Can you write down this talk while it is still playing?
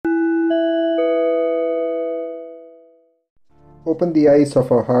Open the eyes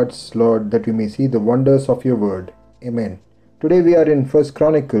of our hearts, Lord, that we may see the wonders of your word. Amen. Today we are in 1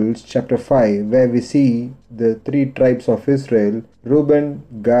 Chronicles chapter 5, where we see the three tribes of Israel, Reuben,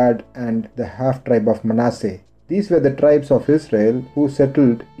 Gad, and the half-tribe of Manasseh. These were the tribes of Israel who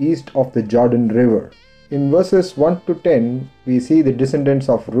settled east of the Jordan River. In verses 1 to 10, we see the descendants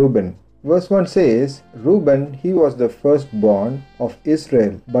of Reuben. Verse 1 says, Reuben, he was the firstborn of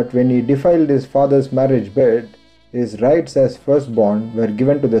Israel, but when he defiled his father's marriage bed, his rights as firstborn were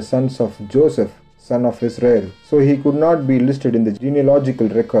given to the sons of Joseph, son of Israel. So he could not be listed in the genealogical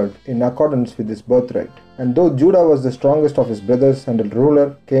record in accordance with his birthright. And though Judah was the strongest of his brothers and a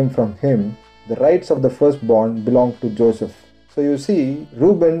ruler came from him, the rights of the firstborn belonged to Joseph. So you see,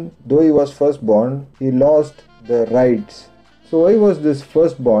 Reuben, though he was firstborn, he lost the rights. So why was this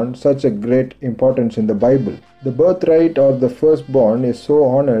firstborn such a great importance in the Bible? The birthright or the firstborn is so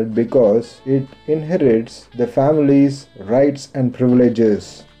honored because it inherits the family's rights and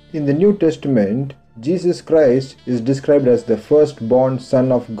privileges. In the New Testament, Jesus Christ is described as the firstborn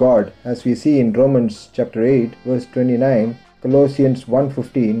Son of God, as we see in Romans chapter 8, verse 29, Colossians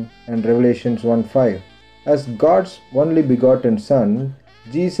 1:15, and Revelations 1:5. As God's only begotten Son,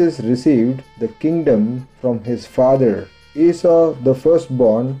 Jesus received the kingdom from his Father. Esau, the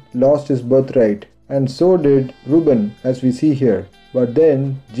firstborn, lost his birthright, and so did Reuben, as we see here. But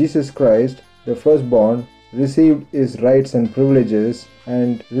then Jesus Christ, the firstborn, received his rights and privileges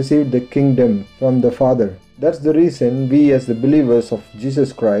and received the kingdom from the Father. That's the reason we as the believers of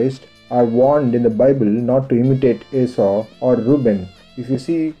Jesus Christ are warned in the Bible not to imitate Esau or Reuben. If you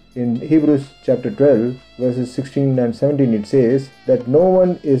see in Hebrews chapter 12 verses 16 and 17, it says that no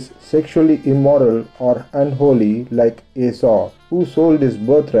one is sexually immoral or unholy like Esau, who sold his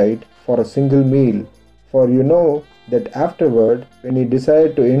birthright for a single meal. For you know that afterward, when he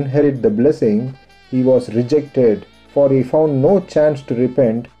desired to inherit the blessing, he was rejected, for he found no chance to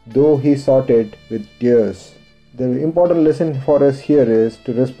repent, though he sought it with tears. The important lesson for us here is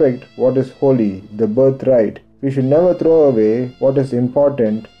to respect what is holy, the birthright. We should never throw away what is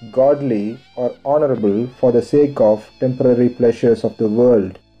important, godly, or honorable for the sake of temporary pleasures of the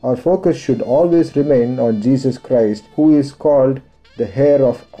world. Our focus should always remain on Jesus Christ, who is called the heir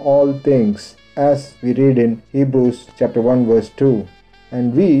of all things, as we read in Hebrews chapter 1 verse 2.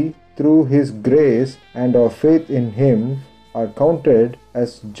 And we, through his grace and our faith in him, are counted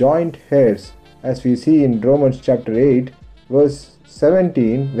as joint heirs, as we see in Romans chapter 8 verse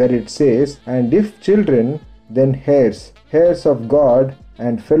 17, where it says, And if children, then heirs, heirs of God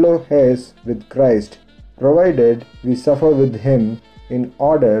and fellow heirs with Christ, provided we suffer with him, in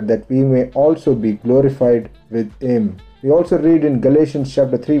order that we may also be glorified with him. We also read in Galatians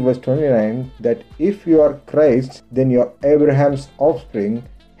chapter 3 verse 29 that if you are Christ's, then you are Abraham's offspring,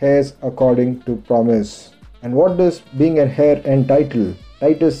 heirs according to promise. And what does being an heir entitle?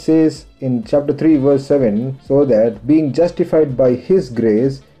 Titus says in chapter 3 verse 7, so that being justified by his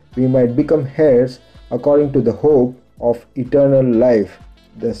grace, we might become heirs according to the hope of eternal life.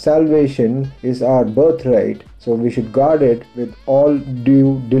 The salvation is our birthright, so we should guard it with all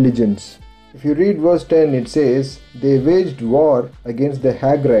due diligence. If you read verse 10, it says, They waged war against the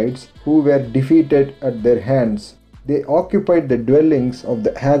Hagrites, who were defeated at their hands. They occupied the dwellings of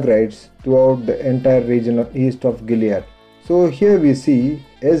the Hagrites throughout the entire region east of Gilead. So here we see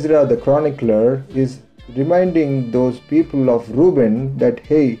Ezra the chronicler is reminding those people of Reuben that,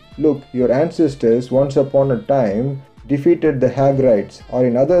 hey, look, your ancestors once upon a time defeated the Hagrites. Or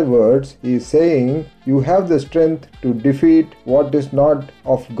in other words, he is saying, you have the strength to defeat what is not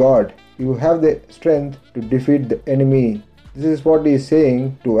of God. You have the strength to defeat the enemy. This is what he is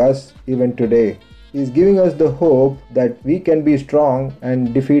saying to us even today. He is giving us the hope that we can be strong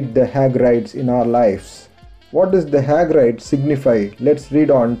and defeat the Hagrites in our lives. What does the Hagrites signify? Let's read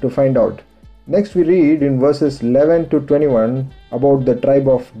on to find out. Next we read in verses 11 to 21 about the tribe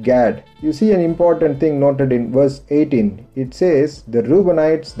of Gad. You see an important thing noted in verse 18. It says, The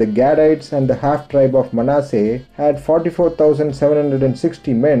Reubenites, the Gadites, and the half-tribe of Manasseh had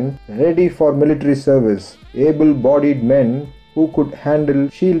 44,760 men ready for military service, able-bodied men who could handle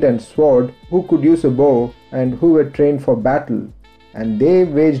shield and sword, who could use a bow, and who were trained for battle. And they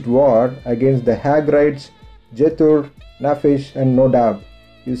waged war against the Hagrites, Jethur, Naphish, and Nodab.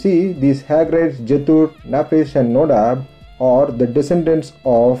 You see, these Hagrites, Jethur, Naphish, and Nodab are the descendants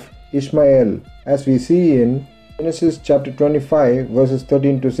of Ishmael, as we see in Genesis chapter 25 verses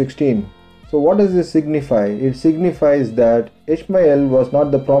 13 to 16. So what does this signify? It signifies that Ishmael was not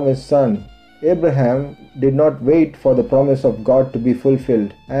the promised son. Abraham did not wait for the promise of God to be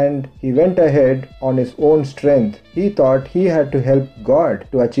fulfilled, and he went ahead on his own strength. He thought he had to help God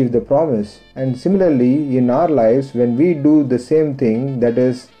to achieve the promise. And similarly, in our lives, when we do the same thing, that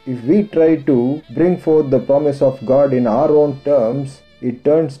is, if we try to bring forth the promise of God in our own terms, it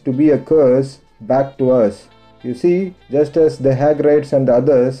turns to be a curse back to us. You see, just as the Hagrites and the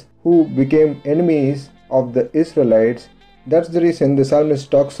others who became enemies of the Israelites, that's the reason the psalmist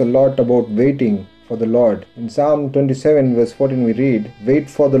talks a lot about waiting for the Lord. In Psalm 27 verse 14 we read, "Wait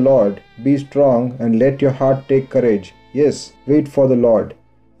for the Lord, be strong and let your heart take courage." Yes, wait for the Lord.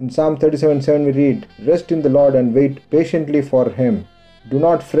 In Psalm 37:7 we read, "Rest in the Lord and wait patiently for him. Do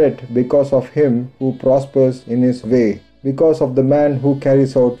not fret because of him who prospers in his way, because of the man who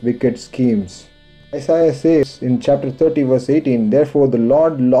carries out wicked schemes." Isaiah says in chapter 30 verse 18, "Therefore the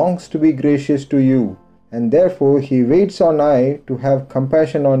Lord longs to be gracious to you, and therefore he waits on high to have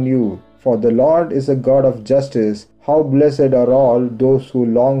compassion on you. For the Lord is a God of justice. How blessed are all those who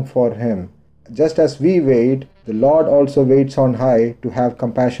long for him." Just as we wait, the Lord also waits on high to have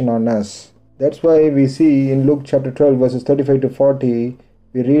compassion on us. That's why we see in Luke chapter 12 verses 35 to 40,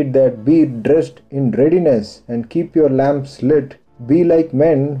 we read that, "Be dressed in readiness and keep your lamps lit. Be like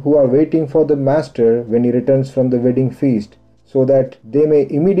men who are waiting for the master when he returns from the wedding feast, so that they may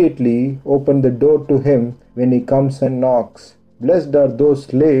immediately open the door to him when he comes and knocks. Blessed are those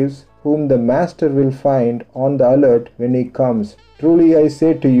slaves whom the master will find on the alert when he comes. Truly I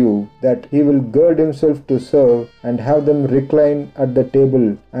say to you that he will gird himself to serve and have them recline at the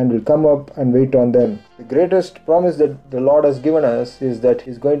table and will come up and wait on them." The greatest promise that the Lord has given us is that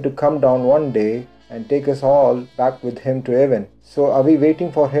he's going to come down one day and take us all back with him to heaven. So are we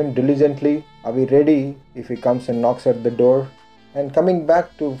waiting for him diligently? Are we ready if he comes and knocks at the door? And coming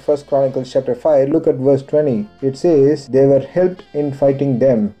back to 1 Chronicles chapter 5, look at verse 20. It says, "They were helped in fighting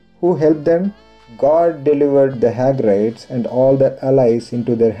them." Who helped them? God delivered the Hagrites and all their allies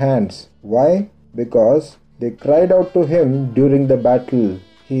into their hands. Why? Because they cried out to him during the battle.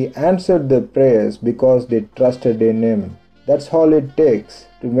 He answered their prayers because they trusted in him. That's all it takes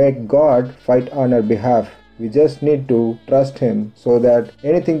to make God fight on our behalf. We just need to trust him so that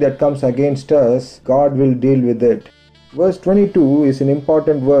anything that comes against us, God will deal with it. Verse 22 is an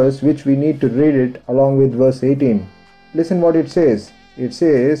important verse which we need to read it along with verse 18. Listen what it says. It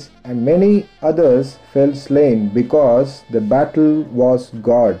says, "And many others fell slain because the battle was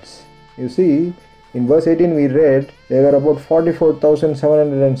God's." You see, in verse 18 we read there were about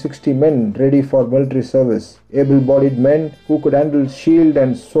 44,760 men ready for military service. Able-bodied men who could handle shield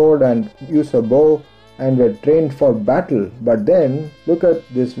and sword and use a bow and were trained for battle. But then look at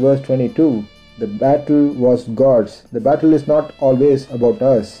this verse 22. The battle was God's. The battle is not always about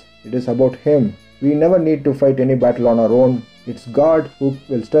us. It is about him. We never need to fight any battle on our own. It's God who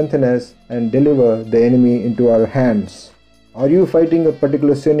will strengthen us and deliver the enemy into our hands. Are you fighting a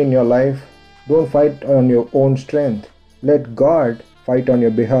particular sin in your life? Don't fight on your own strength. Let God fight on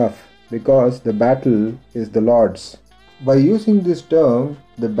your behalf, because the battle is the Lord's. By using this term,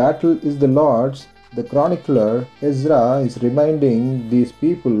 the battle is the Lord's, the chronicler Ezra is reminding these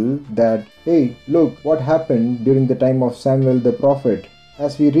people that, hey, look what happened during the time of Samuel the prophet.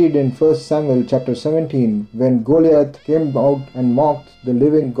 As we read in 1 Samuel chapter 17, when Goliath came out and mocked the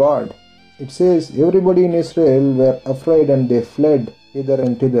living God, it says everybody in Israel were afraid and they fled hither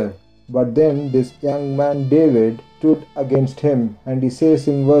and thither. But then this young man David stood against him, and he says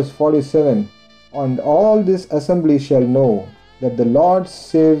in verse 47, "And all this assembly shall know that the Lord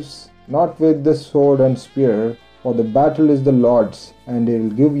saves not with the sword and spear, for the battle is the Lord's, and he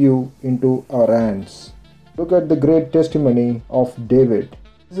will give you into our hands." Look at the great testimony of David.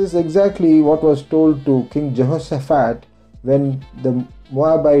 This is exactly what was told to King Jehoshaphat when the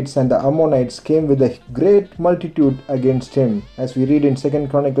Moabites and the Ammonites came with a great multitude against him, as we read in 2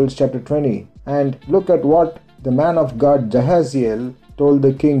 Chronicles chapter 20. And look at what the man of God Jahaziel told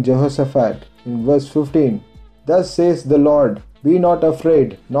the king Jehoshaphat in verse 15. "Thus says the Lord, be not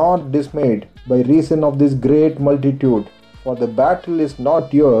afraid nor dismayed by reason of this great multitude, for the battle is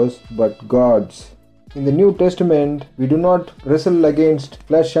not yours but God's." In the New Testament, we do not wrestle against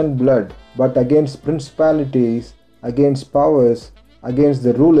flesh and blood, but against principalities, against powers, against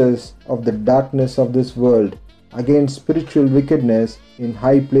the rulers of the darkness of this world, against spiritual wickedness in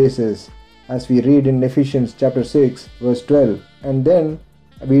high places, as we read in Ephesians chapter 6 verse 12. And then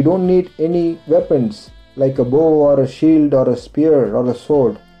we don't need any weapons like a bow or a shield or a spear or a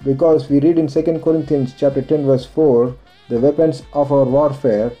sword, because we read in 2 Corinthians chapter 10 verse 4, "The weapons of our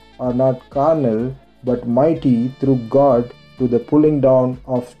warfare are not carnal, but mighty through God to the pulling down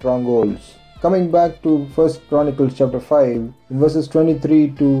of strongholds." Coming back to 1 Chronicles chapter 5, in verses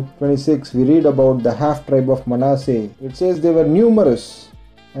 23 to 26, we read about the half tribe of Manasseh. It says they were numerous,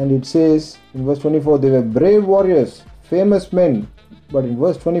 and it says in verse 24 they were brave warriors, famous men. But in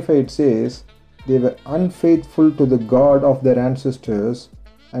verse 25 it says they were unfaithful to the God of their ancestors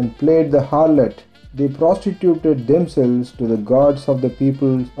and played the harlot. They prostituted themselves to the gods of the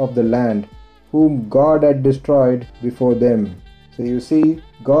peoples of the land, whom God had destroyed before them. So you see,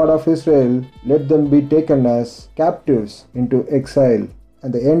 God of Israel let them be taken as captives into exile.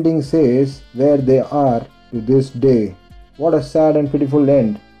 And the ending says where they are to this day. What a sad and pitiful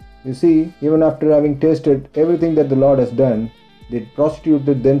end. You see, even after having tasted everything that the Lord has done, they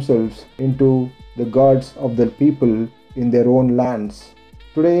prostituted themselves into the gods of the people in their own lands.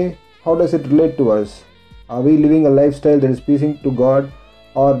 Today, how does it relate to us? Are we living a lifestyle that is pleasing to God,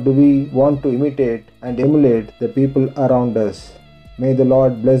 or do we want to imitate and emulate the people around us? May the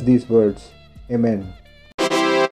Lord bless these words. Amen.